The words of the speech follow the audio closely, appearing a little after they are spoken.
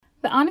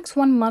The Onyx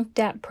 1-month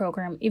DAPT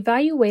program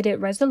evaluated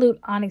Resolute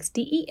Onyx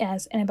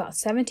DES in about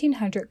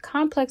 1,700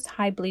 complex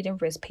high bleeding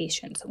risk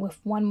patients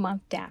with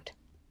 1-month DAPT.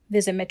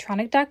 Visit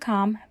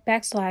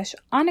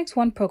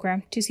Medtronic.com/Onyx1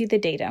 program to see the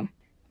data.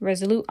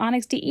 Resolute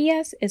Onyx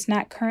DES is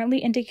not currently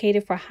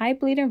indicated for high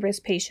bleeding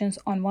risk patients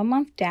on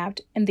 1-month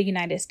DAPT in the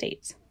United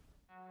States.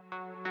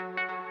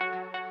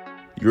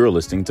 You're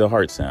listening to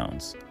Heart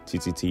Sounds,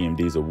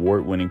 TCTMD's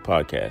award-winning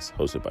podcast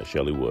hosted by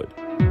Shelley Wood.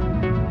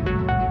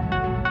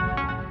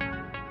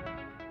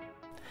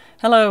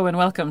 Hello and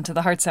welcome to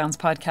the Heart Sounds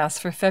podcast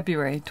for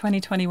February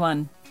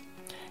 2021.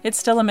 It's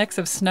still a mix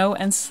of snow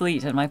and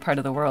sleet in my part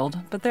of the world,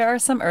 but there are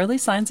some early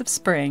signs of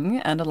spring,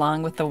 and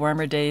along with the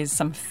warmer days,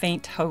 some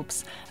faint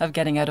hopes of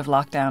getting out of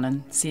lockdown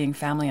and seeing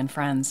family and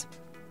friends.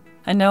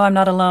 I know I'm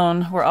not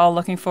alone. We're all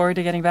looking forward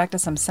to getting back to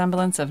some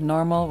semblance of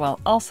normal while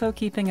also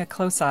keeping a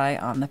close eye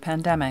on the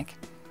pandemic.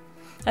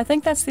 I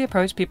think that's the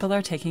approach people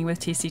are taking with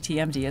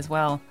TCTMD as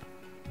well.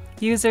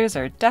 Users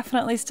are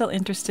definitely still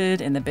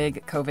interested in the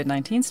big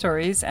COVID-19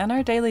 stories, and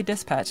our daily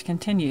dispatch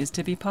continues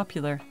to be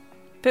popular.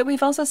 But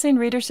we've also seen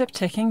readership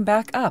ticking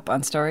back up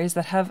on stories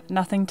that have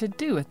nothing to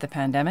do with the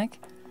pandemic.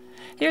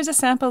 Here's a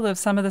sample of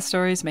some of the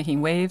stories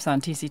making waves on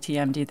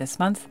TCTMD this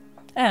month,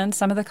 and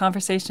some of the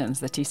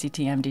conversations the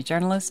TCTMD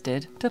journalists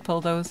did to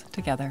pull those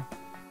together.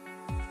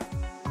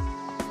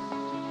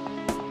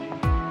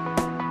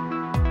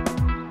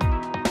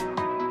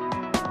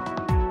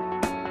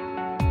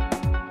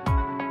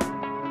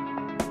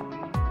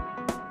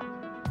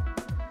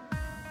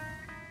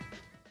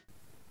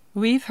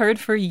 We've heard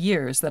for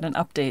years that an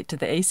update to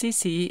the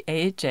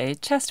ACC/AHA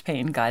chest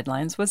pain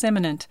guidelines was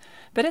imminent,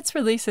 but its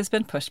release has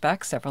been pushed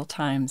back several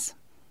times.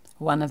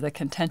 One of the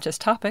contentious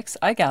topics,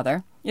 I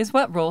gather, is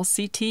what role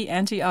CT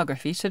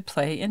angiography should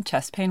play in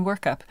chest pain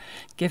workup,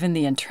 given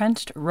the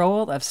entrenched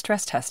role of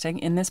stress testing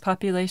in this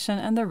population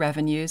and the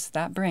revenues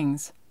that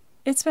brings.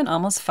 It's been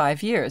almost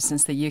 5 years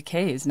since the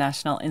UK's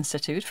National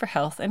Institute for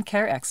Health and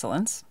Care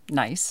Excellence,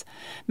 NICE,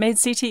 made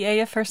CTA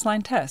a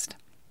first-line test.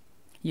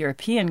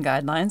 European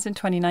guidelines in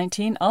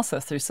 2019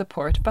 also threw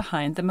support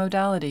behind the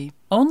modality.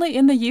 Only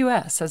in the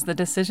US has the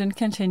decision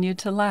continued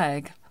to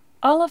lag.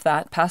 All of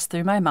that passed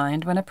through my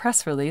mind when a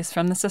press release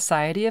from the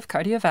Society of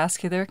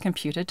Cardiovascular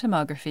Computed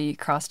Tomography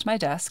crossed my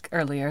desk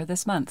earlier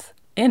this month.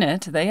 In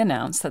it, they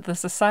announced that the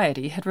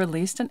Society had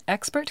released an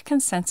expert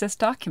consensus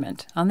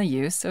document on the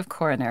use of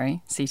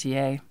coronary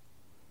CTA.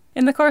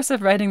 In the course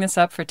of writing this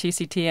up for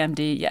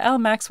TCTMD, Yael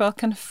Maxwell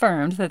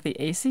confirmed that the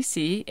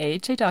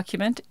ACC/AHA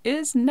document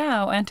is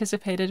now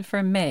anticipated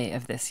for May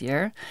of this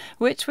year,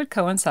 which would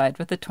coincide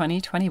with the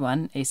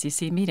 2021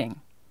 ACC meeting.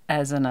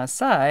 As an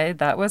aside,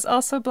 that was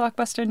also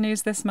blockbuster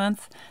news this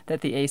month that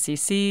the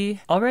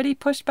ACC, already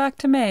pushed back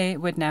to May,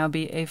 would now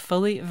be a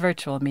fully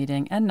virtual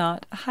meeting and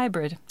not a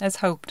hybrid, as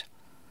hoped.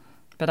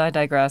 But I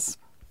digress.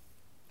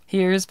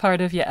 Here's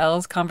part of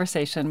Yael's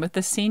conversation with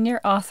the senior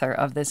author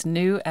of this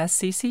new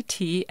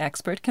SCCT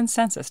expert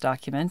consensus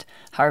document,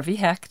 Harvey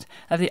Hecht,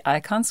 of the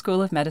Icahn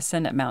School of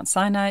Medicine at Mount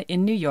Sinai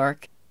in New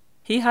York.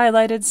 He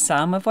highlighted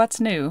some of what's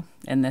new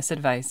in this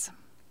advice.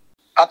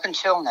 Up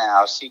until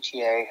now,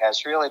 CTA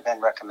has really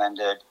been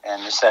recommended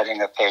in the setting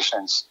of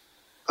patients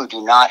who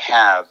do not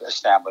have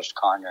established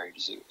coronary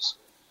disease.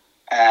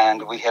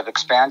 And we have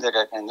expanded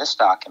it in this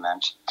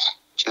document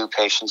to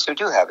patients who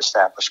do have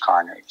established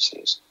coronary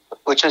disease,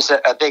 which is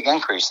a big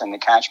increase in the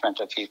catchment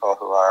of people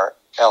who are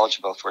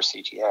eligible for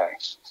CTA.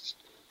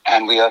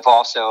 And we have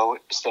also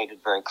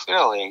stated very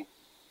clearly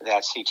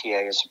that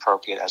CTA is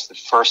appropriate as the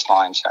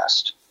first-line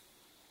test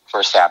for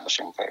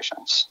establishing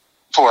patients,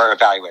 for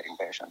evaluating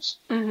patients.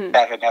 Mm-hmm.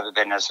 That had never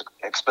been as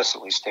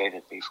explicitly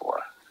stated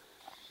before.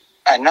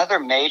 Another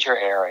major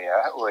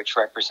area which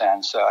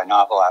represents a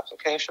novel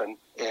application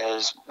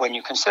is when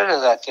you consider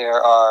that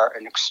there are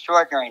an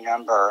extraordinary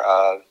number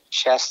of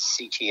chest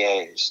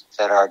CTAs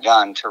that are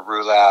done to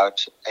rule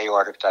out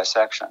aortic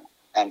dissection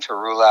and to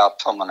rule out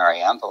pulmonary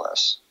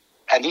embolus.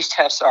 And these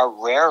tests are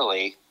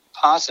rarely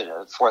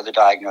positive for the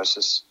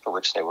diagnosis for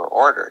which they were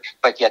ordered,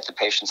 but yet the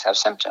patients have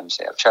symptoms.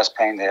 They have chest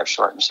pain, they have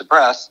shortness of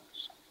breath,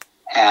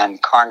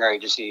 and coronary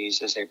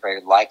disease is a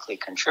very likely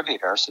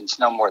contributor, since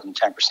no more than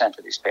 10%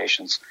 of these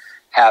patients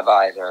have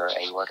either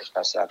aortic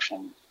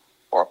dissection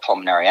or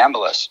pulmonary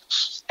embolus.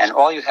 And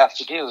all you have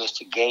to do is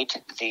to gate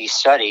the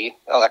study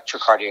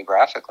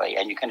electrocardiographically,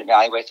 and you can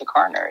evaluate the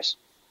coronaries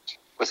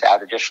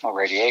without additional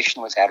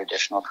radiation, without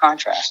additional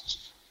contrast.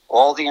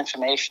 All the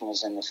information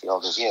is in the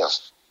field of view.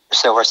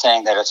 So we're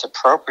saying that it's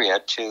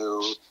appropriate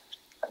to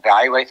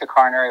evaluate the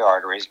coronary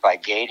arteries by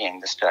gating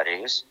the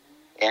studies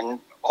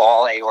in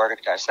all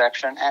aortic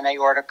dissection and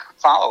aortic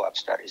follow-up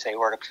studies,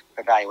 aortic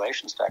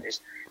evaluation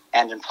studies,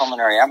 and in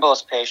pulmonary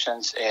embolus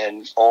patients,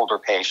 in older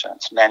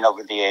patients, men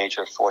over the age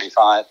of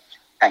 45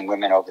 and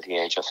women over the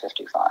age of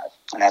 55.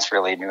 And that's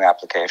really a new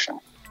application.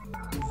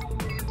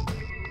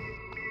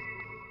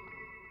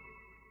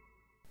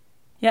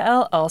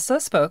 Yael also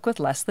spoke with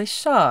Leslie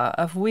Shaw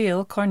of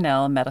Weill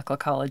Cornell Medical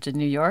College in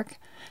New York.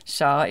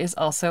 Shaw is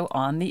also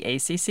on the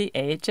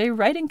ACC/AHA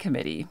Writing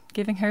Committee,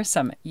 giving her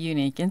some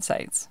unique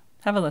insights.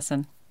 Have a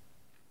listen.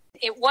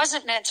 It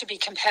wasn't meant to be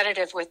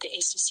competitive with the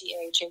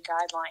ACC/AHA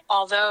guideline.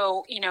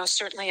 Although,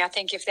 certainly I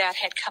think if that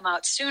had come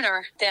out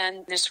sooner,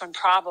 then this one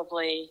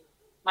probably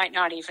might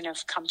not even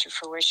have come to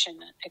fruition,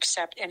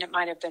 and it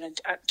might have been a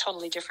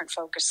totally different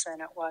focus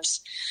than it was.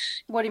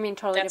 What do you mean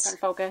different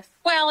focus?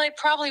 Well, it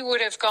probably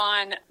would have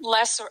gone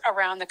less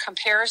around the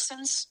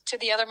comparisons to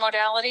the other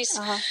modalities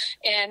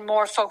and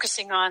more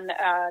focusing on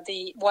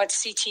what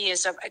CT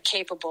is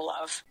capable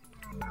of.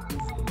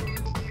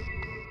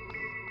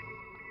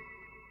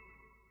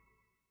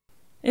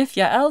 If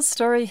Yael's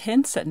story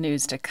hints at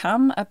news to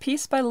come, a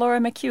piece by Laura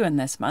McEwen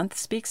this month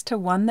speaks to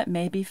one that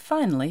may be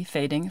finally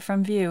fading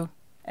from view.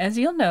 As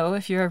you'll know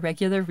if you're a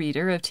regular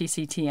reader of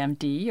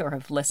TCTMD or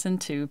have listened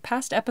to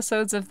past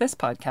episodes of this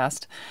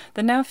podcast,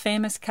 the now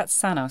famous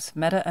Katsanos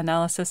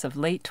meta-analysis of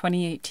late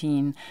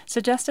 2018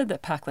 suggested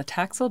that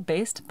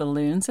paclitaxel-based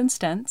balloons and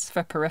stents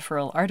for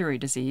peripheral artery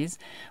disease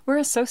were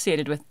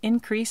associated with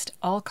increased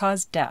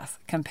all-cause death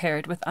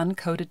compared with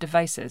uncoated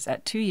devices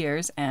at 2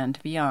 years and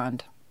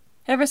beyond.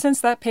 Ever since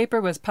that paper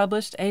was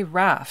published, a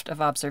raft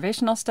of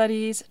observational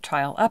studies,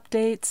 trial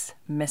updates,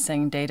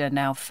 missing data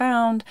now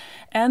found,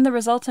 and the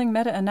resulting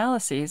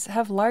meta-analyses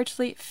have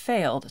largely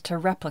failed to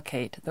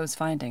replicate those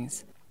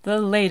findings. The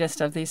latest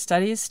of these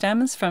studies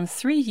stems from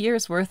 3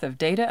 years' worth of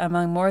data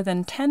among more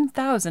than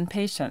 10,000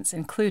 patients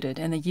included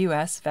in the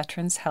U.S.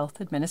 Veterans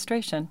Health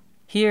Administration.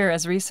 Here,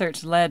 as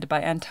research led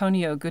by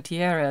Antonio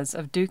Gutierrez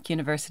of Duke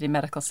University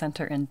Medical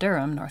Center in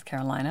Durham, North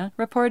Carolina,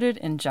 reported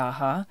in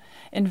JAHA,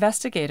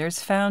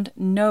 investigators found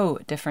no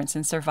difference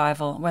in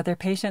survival whether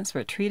patients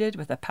were treated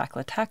with a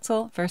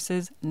paclitaxel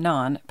versus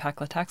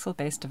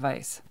non-paclitaxel-based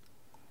device.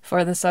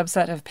 For the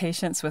subset of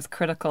patients with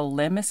critical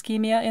limb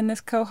ischemia in this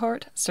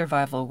cohort,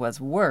 survival was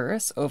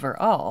worse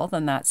overall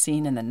than that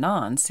seen in the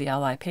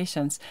non-CLI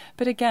patients,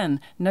 but again,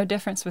 no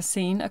difference was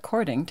seen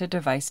according to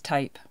device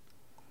type.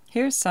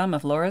 Here's some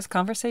of Laura's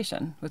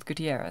conversation with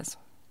Gutierrez.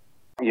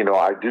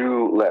 I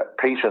do let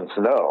patients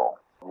know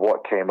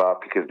what came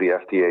up because the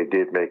FDA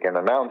did make an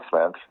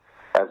announcement,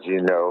 as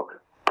you know,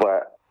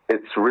 but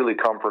it's really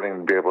comforting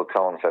to be able to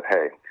tell them that,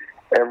 hey,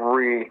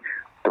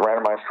 the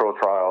randomized control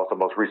trials, the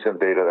most recent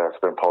data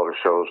that's been published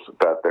shows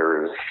that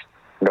there is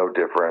no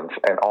difference,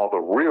 and all the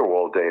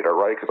real-world data,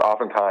 right? Because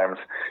oftentimes,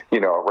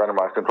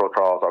 randomized controlled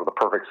trials are the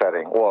perfect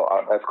setting. Well,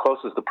 as close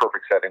as the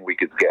perfect setting we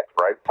could get,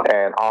 right?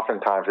 And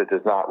oftentimes it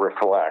does not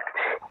reflect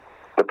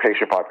the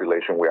patient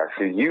population we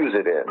actually use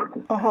it in.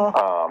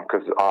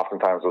 Because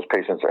oftentimes those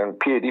patients, and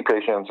PAD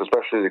patients,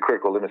 especially the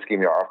critical limb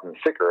ischemia, are often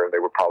sicker, and they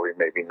would probably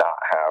maybe not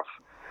have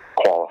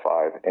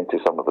qualified into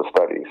some of the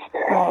studies.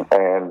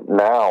 And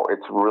now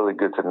it's really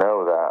good to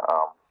know that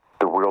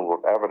the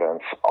real-world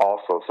evidence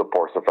also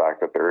supports the fact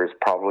that there is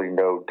probably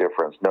no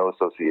difference, no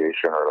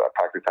association, or that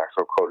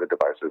paclitaxel-coated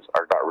devices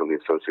are not really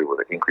associated with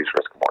an increased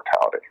risk of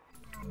mortality.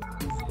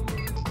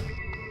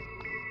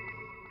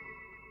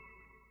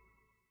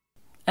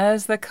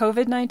 As the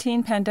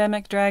COVID-19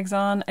 pandemic drags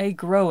on, a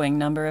growing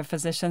number of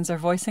physicians are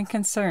voicing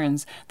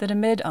concerns that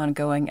amid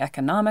ongoing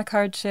economic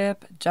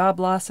hardship, job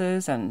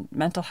losses, and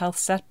mental health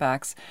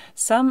setbacks,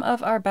 some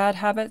of our bad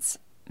habits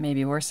may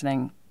be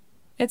worsening.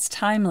 It's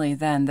timely,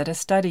 then, that a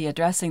study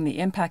addressing the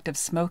impact of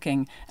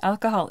smoking,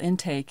 alcohol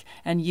intake,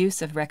 and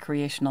use of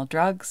recreational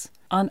drugs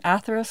on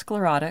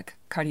atherosclerotic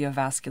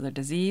cardiovascular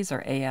disease,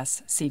 or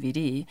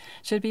ASCVD,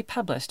 should be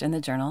published in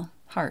the journal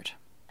Heart.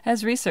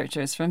 As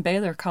researchers from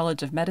Baylor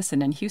College of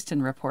Medicine in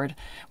Houston report,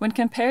 when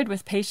compared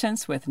with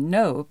patients with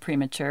no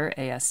premature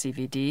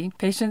ASCVD,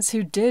 patients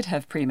who did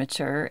have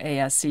premature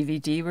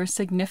ASCVD were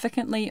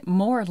significantly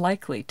more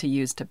likely to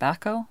use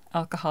tobacco,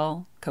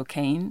 alcohol,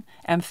 cocaine,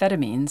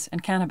 amphetamines,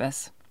 and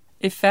cannabis.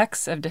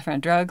 Effects of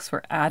different drugs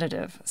were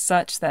additive,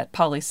 such that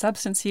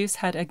polysubstance use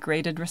had a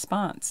graded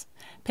response.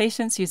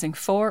 Patients using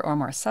 4 or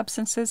more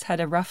substances had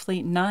a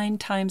roughly 9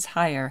 times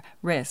higher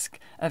risk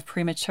of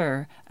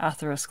premature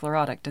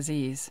atherosclerotic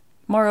disease.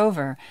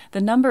 Moreover, the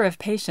number of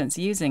patients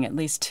using at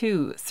least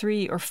 2,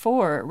 3, or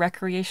 4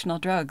 recreational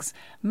drugs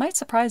might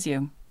surprise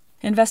you.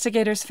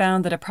 Investigators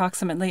found that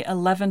approximately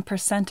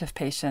 11% of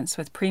patients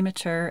with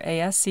premature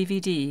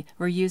ASCVD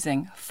were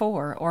using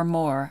 4 or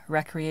more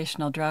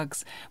recreational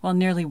drugs, while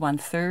nearly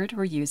 1/3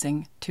 were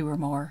using 2 or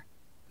more.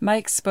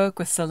 Mike spoke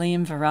with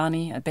Salim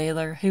Virani at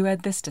Baylor, who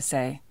had this to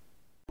say.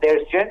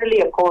 There's generally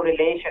a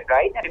correlation,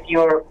 right? And if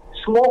you're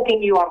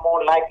smoking, you are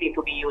more likely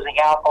to be using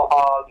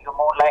alcohol, you're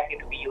more likely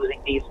to be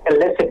using these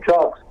illicit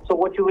drugs. So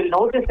what you will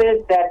notice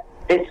is that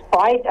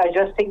despite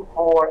adjusting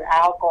for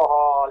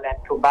alcohol and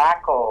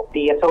tobacco,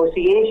 the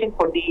association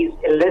for these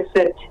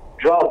illicit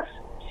drugs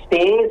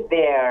stays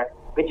there,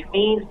 which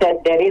means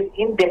that there is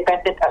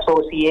independent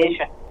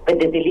association with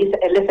the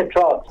illicit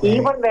drugs,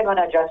 even when one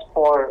adjusts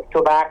for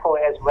tobacco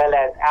as well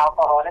as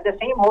alcohol. And the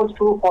same holds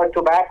true for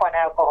tobacco and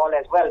alcohol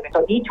as well.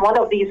 So each one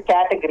of these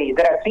categories,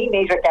 there are 3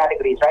 major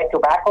categories, right?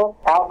 Tobacco,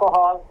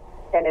 alcohol,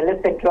 and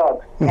illicit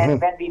drugs. And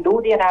when we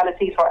do the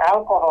analysis for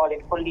alcohol in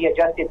fully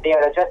adjusted, they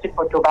are adjusted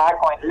for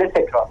tobacco and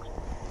illicit drugs.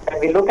 When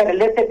we look at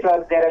illicit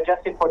drugs, they're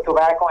adjusted for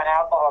tobacco and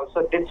alcohol.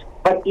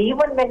 But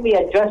even when we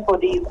adjust for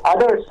these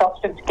other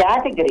substance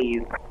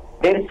categories,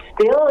 there is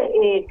still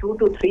a 2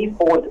 to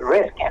 3-fold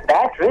risk, and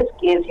that risk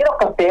is,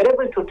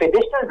 comparable to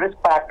traditional risk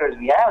factors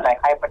we have,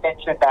 like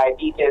hypertension,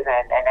 diabetes,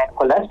 and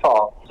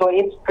cholesterol. So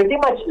it's pretty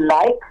much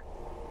like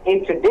a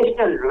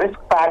traditional risk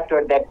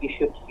factor that we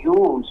should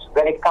use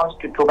when it comes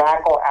to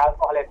tobacco,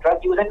 alcohol, and drug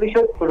use, and we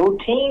should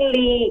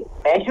routinely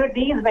measure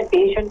these when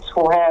patients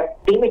who have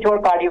premature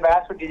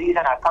cardiovascular disease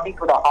and are coming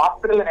to the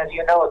hospital, and as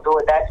you know,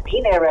 though that's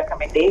been a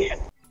recommendation.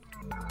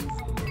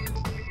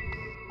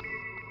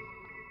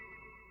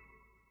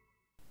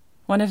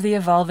 One of the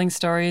evolving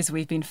stories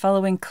we've been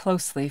following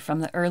closely from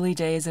the early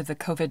days of the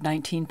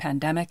COVID-19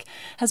 pandemic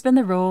has been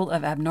the role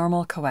of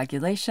abnormal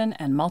coagulation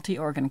and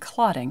multi-organ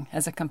clotting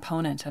as a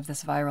component of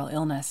this viral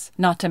illness,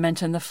 not to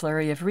mention the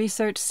flurry of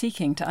research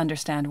seeking to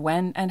understand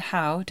when and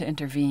how to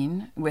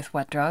intervene, with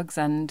what drugs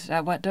and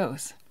at what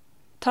dose.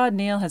 Todd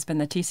Neal has been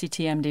the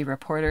TCTMD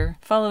reporter,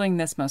 following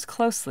this most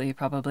closely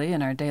probably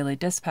in our daily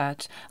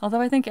dispatch,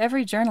 although I think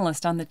every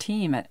journalist on the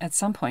team at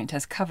some point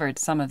has covered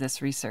some of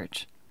this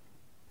research.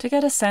 To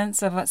get a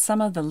sense of what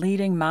some of the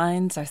leading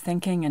minds are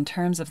thinking in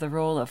terms of the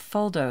role of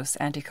full-dose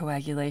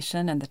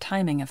anticoagulation and the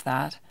timing of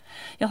that,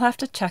 you'll have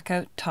to check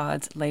out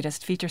Todd's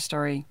latest feature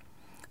story.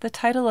 The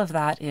title of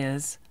that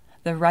is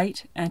The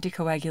Right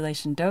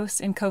Anticoagulation Dose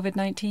in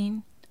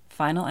COVID-19?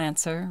 Final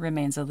answer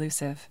remains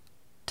elusive.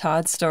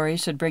 Todd's story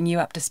should bring you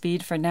up to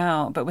speed for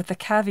now, but with the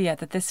caveat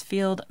that this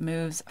field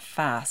moves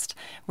fast.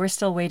 We're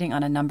still waiting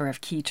on a number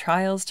of key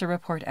trials to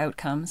report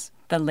outcomes.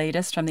 The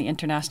latest from the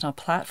international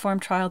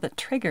platform trial that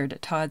triggered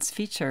Todd's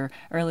feature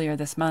earlier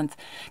this month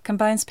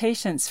combines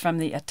patients from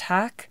the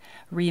ATTACK,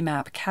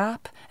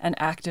 REMAP-CAP, and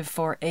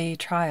ACTIV-4A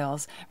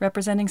trials,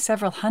 representing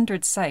several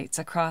hundred sites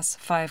across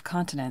 5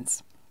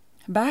 continents.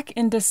 Back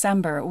in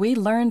December, we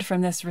learned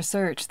from this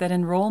research that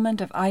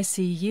enrollment of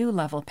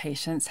ICU-level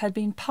patients had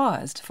been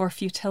paused for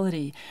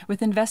futility,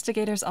 with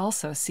investigators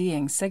also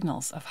seeing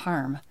signals of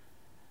harm.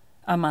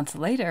 A month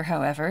later,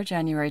 however,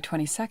 January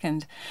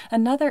 22nd,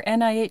 another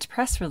NIH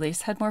press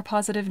release had more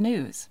positive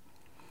news.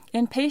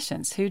 In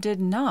patients who did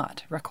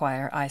not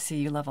require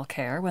ICU-level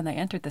care when they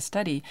entered the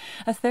study,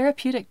 a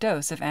therapeutic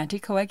dose of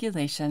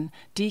anticoagulation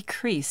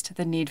decreased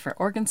the need for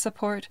organ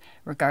support,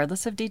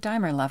 regardless of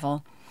D-dimer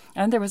level,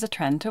 and there was a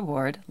trend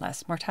toward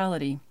less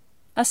mortality.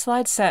 A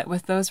slide set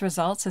with those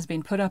results has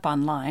been put up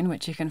online,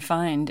 which you can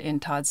find in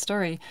Todd's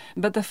story,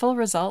 but the full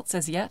results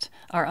as yet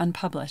are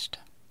unpublished.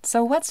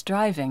 So what's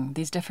driving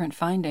these different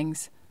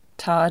findings?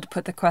 Todd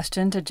put the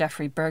question to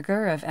Jeffrey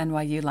Berger of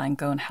NYU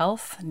Langone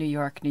Health, New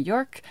York,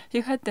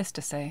 who had this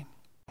to say.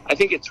 I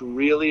think it's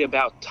really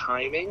about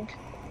timing.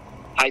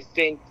 I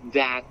think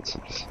that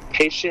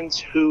patients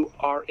who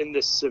are in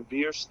the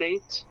severe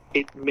state,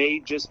 it may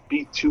just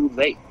be too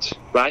late,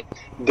 right?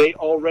 They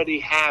already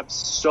have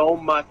so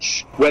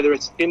much, whether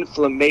it's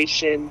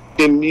inflammation,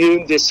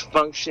 immune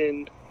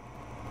dysfunction,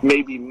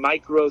 maybe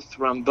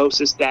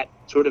microthrombosis, that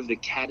sort of the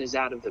cat is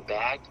out of the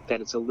bag,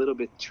 that it's a little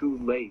bit too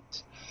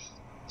late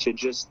to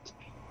just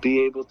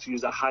be able to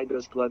use a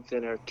high-dose blood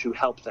thinner to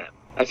help them.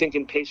 I think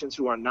in patients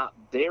who are not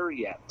there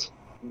yet,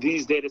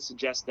 these data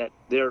suggest that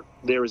there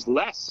is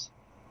less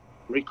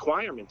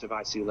requirement of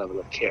ICU level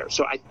of care.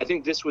 So I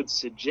think this would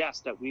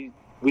suggest that we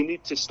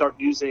need to start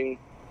using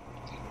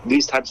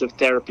these types of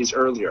therapies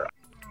earlier.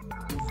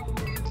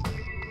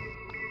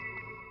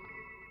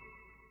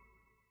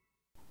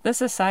 The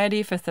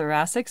Society for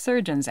Thoracic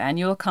Surgeons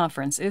annual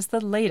conference is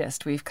the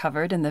latest we've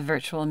covered in the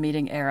virtual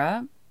meeting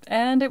era,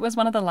 and it was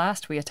one of the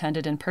last we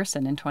attended in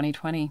person in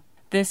 2020.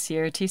 This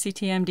year,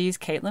 TCTMD's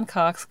Caitlin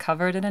Cox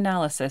covered an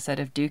analysis out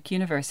of Duke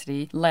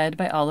University, led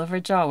by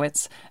Oliver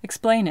Jawitz,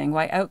 explaining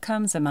why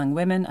outcomes among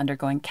women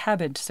undergoing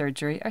CABG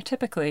surgery are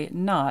typically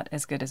not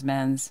as good as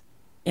men's.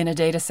 In a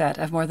dataset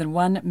of more than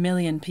 1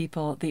 million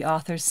people, the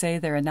authors say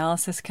their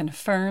analysis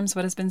confirms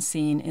what has been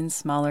seen in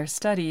smaller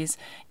studies,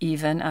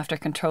 even after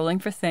controlling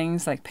for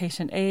things like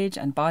patient age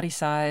and body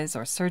size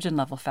or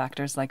surgeon-level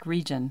factors like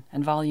region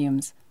and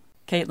volumes.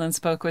 Caitlin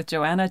spoke with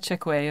Joanna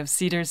Chikwe of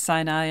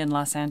Cedars-Sinai in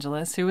Los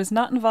Angeles, who was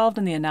not involved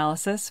in the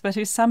analysis, but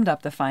who summed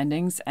up the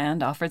findings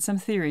and offered some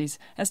theories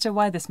as to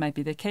why this might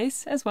be the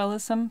case, as well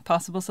as some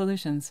possible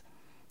solutions.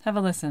 Have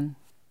a listen.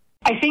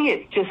 I think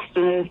it's just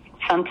a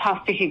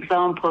fantastic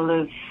example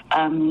of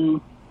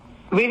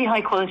really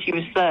high-quality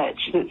research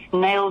that's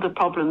nailed a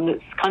problem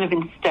that's kind of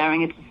been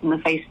staring at us in the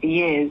face for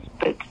years,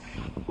 but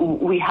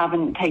we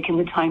haven't taken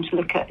the time to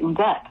look at in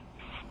depth.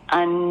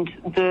 And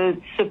the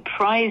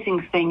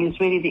surprising thing is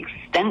really the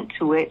extent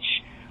to which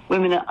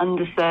women are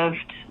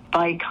underserved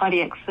by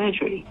cardiac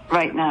surgery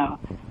right now.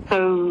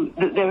 So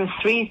there are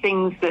 3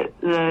 things that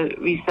the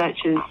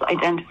researchers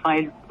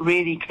identified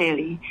really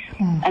clearly,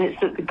 and it's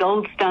that the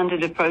gold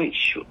standard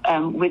approach,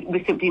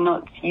 we're simply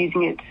not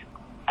using it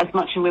as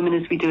much in women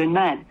as we do in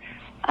men.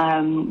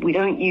 We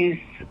don't use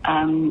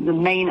the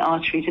main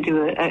artery to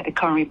do a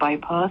coronary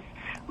bypass.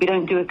 We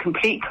don't do a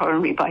complete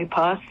coronary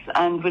bypass,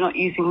 and we're not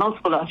using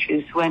multiple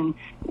arteries when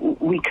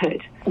we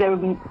could. There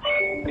are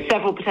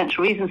several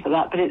potential reasons for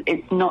that, but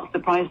it's not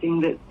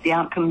surprising that the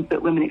outcomes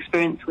that women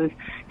experience with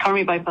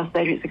coronary bypass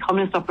surgery, it's the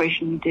commonest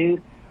operation we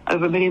do.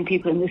 over 1 million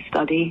people in this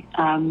study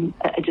are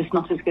just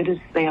not as good as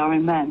they are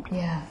in men.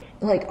 Yeah.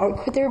 Like,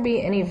 could there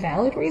be any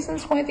valid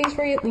reasons why these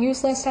were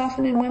used less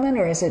often in women,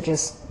 or is it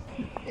just,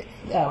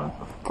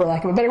 for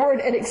lack of a better word,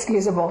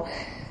 inexcusable?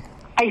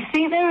 I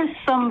think there are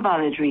some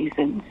valid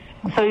reasons.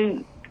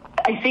 So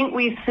I think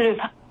we've sort of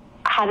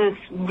had a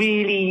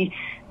really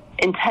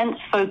intense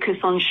focus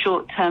on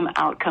short-term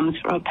outcomes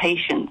for our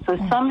patients. So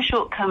some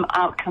short-term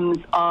outcomes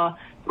are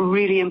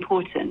really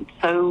important.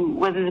 So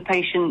whether the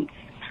patient's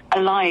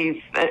alive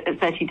at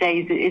 30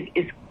 days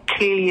is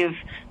clearly of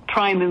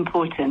prime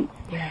importance.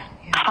 Yeah.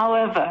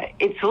 However,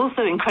 it's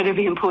also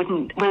incredibly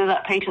important whether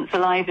that patient's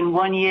alive in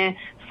 1 year,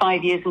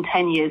 5 years and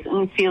 10 years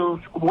and feels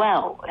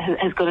well,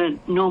 has got a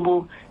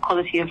normal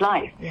quality of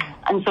life. Yeah.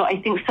 And so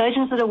I think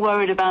surgeons that are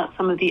worried about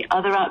some of the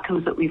other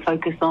outcomes that we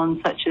focus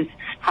on, such as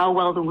how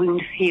well the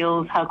wound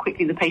heals, how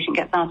quickly the patient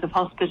gets out of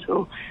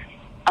hospital,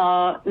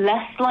 are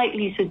less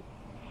likely to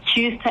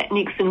choose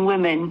techniques in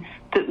women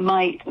that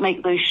might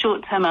make those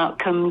short-term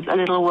outcomes a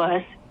little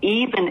worse,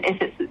 even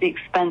if it's at the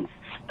expense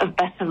of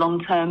better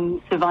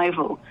long-term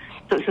survival.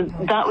 So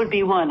that would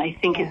be one. I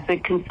think it's a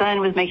concern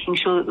with making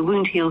sure that the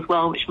wound heals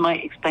well, which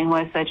might explain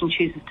why a surgeon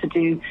chooses to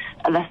do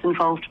a less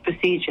involved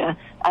procedure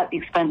at the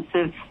expense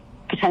of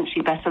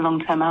potentially better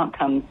long-term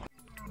outcomes.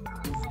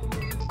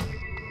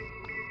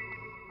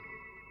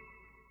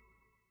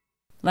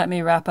 Let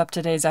me wrap up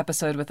today's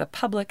episode with a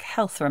public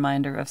health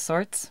reminder of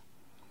sorts.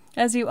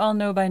 As you all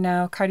know by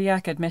now,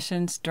 cardiac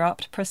admissions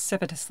dropped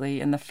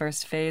precipitously in the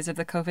first phase of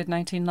the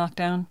COVID-19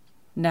 lockdown.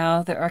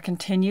 Now there are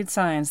continued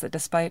signs that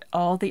despite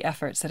all the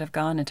efforts that have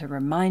gone into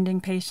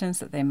reminding patients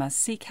that they must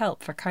seek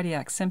help for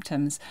cardiac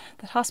symptoms,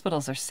 that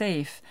hospitals are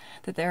safe,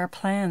 that there are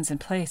plans in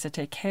place to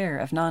take care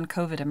of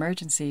non-COVID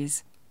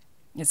emergencies,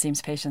 it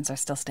seems patients are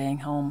still staying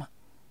home.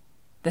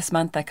 This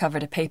month I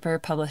covered a paper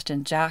published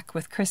in JACC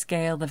with Chris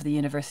Gale of the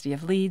University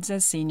of Leeds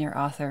as senior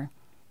author.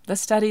 The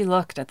study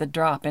looked at the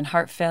drop in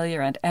heart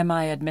failure and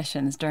MI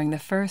admissions during the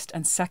first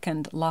and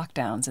second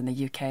lockdowns in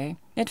the UK.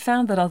 It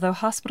found that although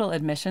hospital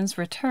admissions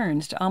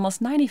returned to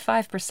almost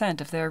 95%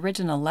 of their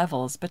original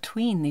levels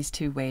between these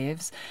two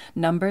waves,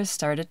 numbers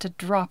started to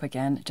drop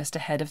again just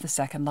ahead of the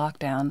second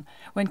lockdown,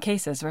 when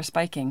cases were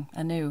spiking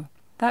anew.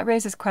 That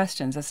raises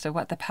questions as to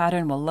what the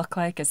pattern will look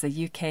like as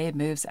the UK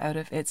moves out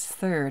of its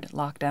third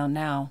lockdown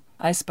now.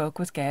 I spoke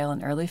with Gale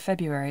in early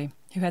February,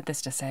 who had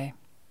this to say.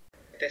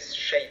 This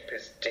shape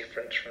is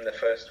different from the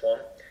first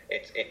one.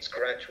 It's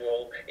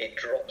gradual. It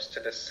drops to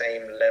the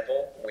same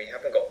level. We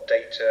haven't got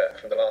data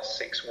from the last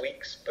 6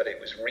 weeks, but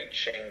it was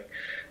reaching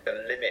the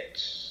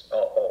limits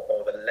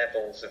or the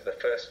levels of the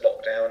first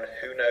lockdown.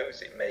 Who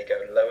knows? It may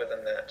go lower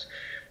than that.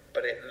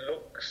 But it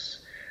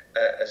looks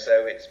as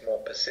though it's more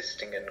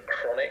persisting and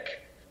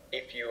chronic.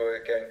 If you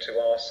were going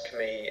to ask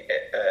me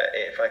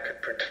if I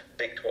could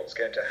predict what's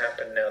going to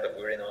happen now that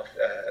we're in our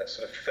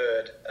sort of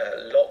third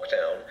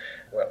lockdown,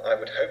 well, I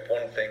would hope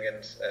one thing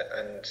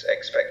and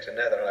expect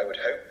another. I would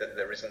hope that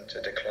there isn't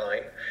a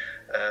decline,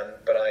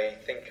 but I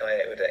think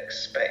I would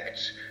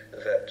expect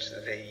that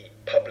the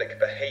public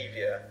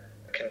behaviour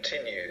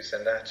continues,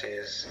 and that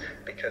is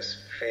because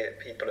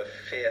people are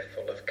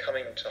fearful of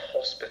coming to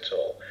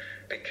hospital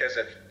because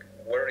of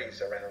worries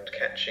around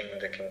catching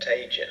the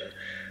contagion,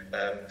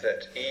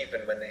 that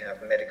even when they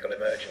have medical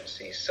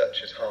emergencies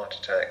such as heart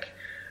attack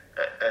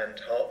and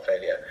heart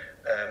failure,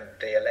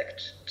 they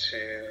elect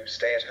to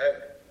stay at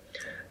home.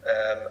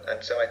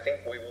 And so I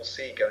think we will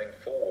see going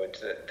forward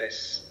that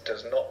this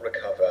does not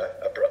recover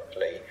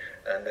abruptly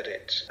and that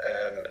it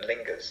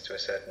lingers to a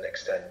certain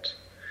extent.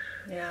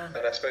 Yeah.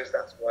 And I suppose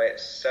that's why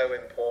it's so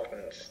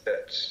important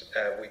that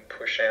we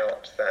push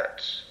out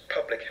that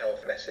public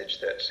health message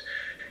that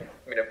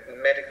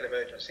medical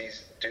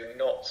emergencies do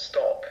not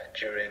stop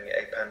during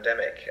a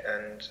pandemic,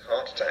 and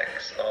heart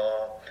attacks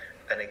are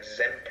an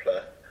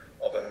exemplar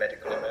of a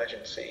medical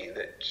emergency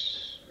that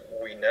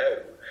we know,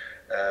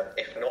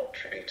 if not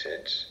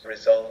treated,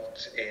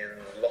 result in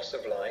loss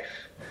of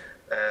life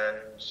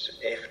and,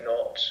 if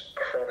not,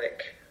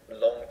 chronic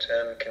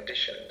long-term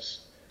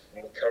conditions,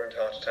 recurrent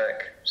heart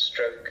attack,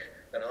 stroke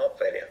and heart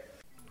failure.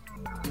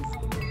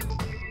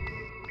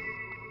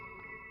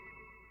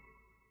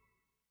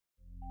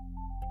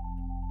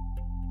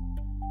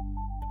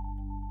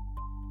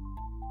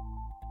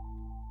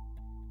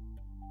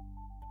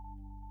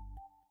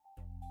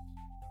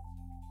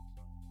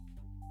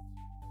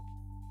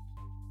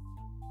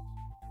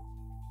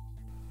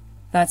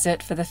 That's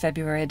it for the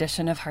February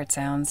edition of Heart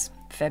Sounds.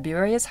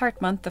 February is Heart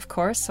Month, of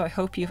course, so I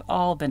hope you've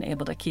all been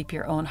able to keep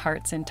your own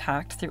hearts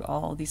intact through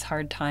all these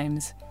hard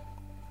times.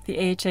 The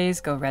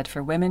AHA's Go Red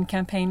for Women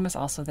campaign was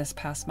also this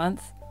past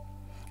month.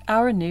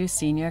 Our new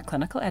senior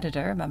clinical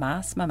editor,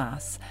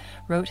 Mamas,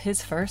 wrote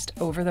his first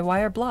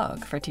over-the-wire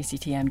blog for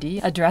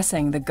TCTMD,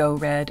 addressing the Go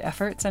Red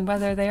efforts and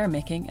whether they are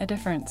making a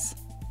difference.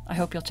 I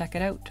hope you'll check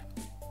it out.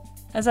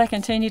 As I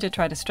continue to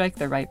try to strike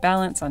the right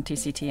balance on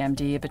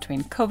TCTMD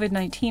between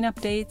COVID-19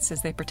 updates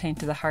as they pertain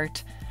to the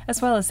heart,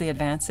 as well as the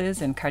advances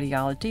in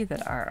cardiology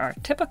that are our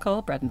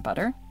typical bread and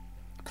butter,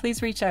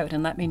 please reach out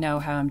and let me know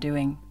how I'm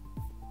doing.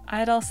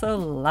 I'd also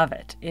love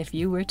it if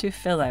you were to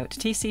fill out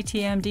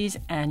TCTMD's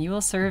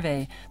annual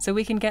survey so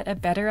we can get a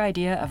better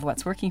idea of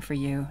what's working for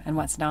you and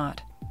what's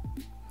not.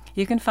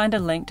 You can find a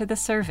link to the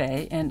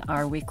survey in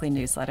our weekly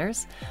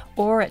newsletters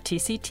or at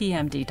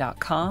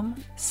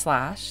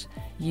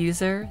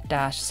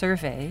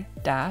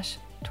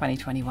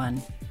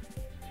tctmd.com/user-survey-2021.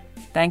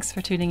 Thanks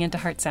for tuning into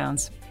Heart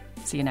Sounds.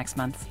 See you next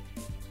month.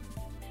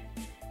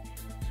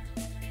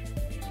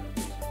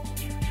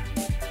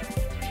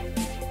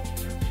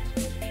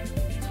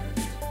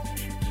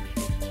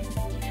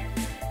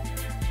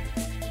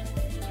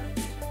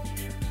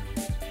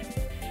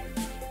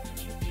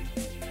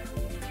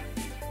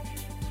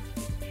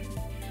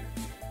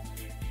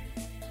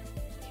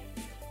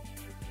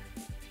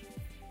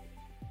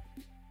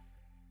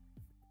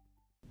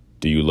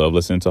 Do you love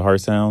listening to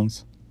Heart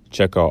Sounds?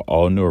 Check out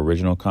all new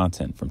original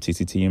content from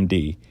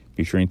TCTMD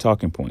featuring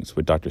Talking Points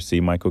with Dr. C.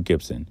 Michael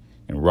Gibson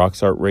and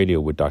Rocksart Radio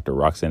with Dr.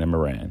 Roxanna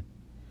Moran.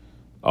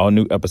 All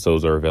new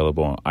episodes are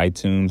available on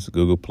iTunes,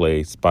 Google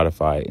Play,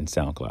 Spotify, and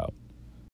SoundCloud.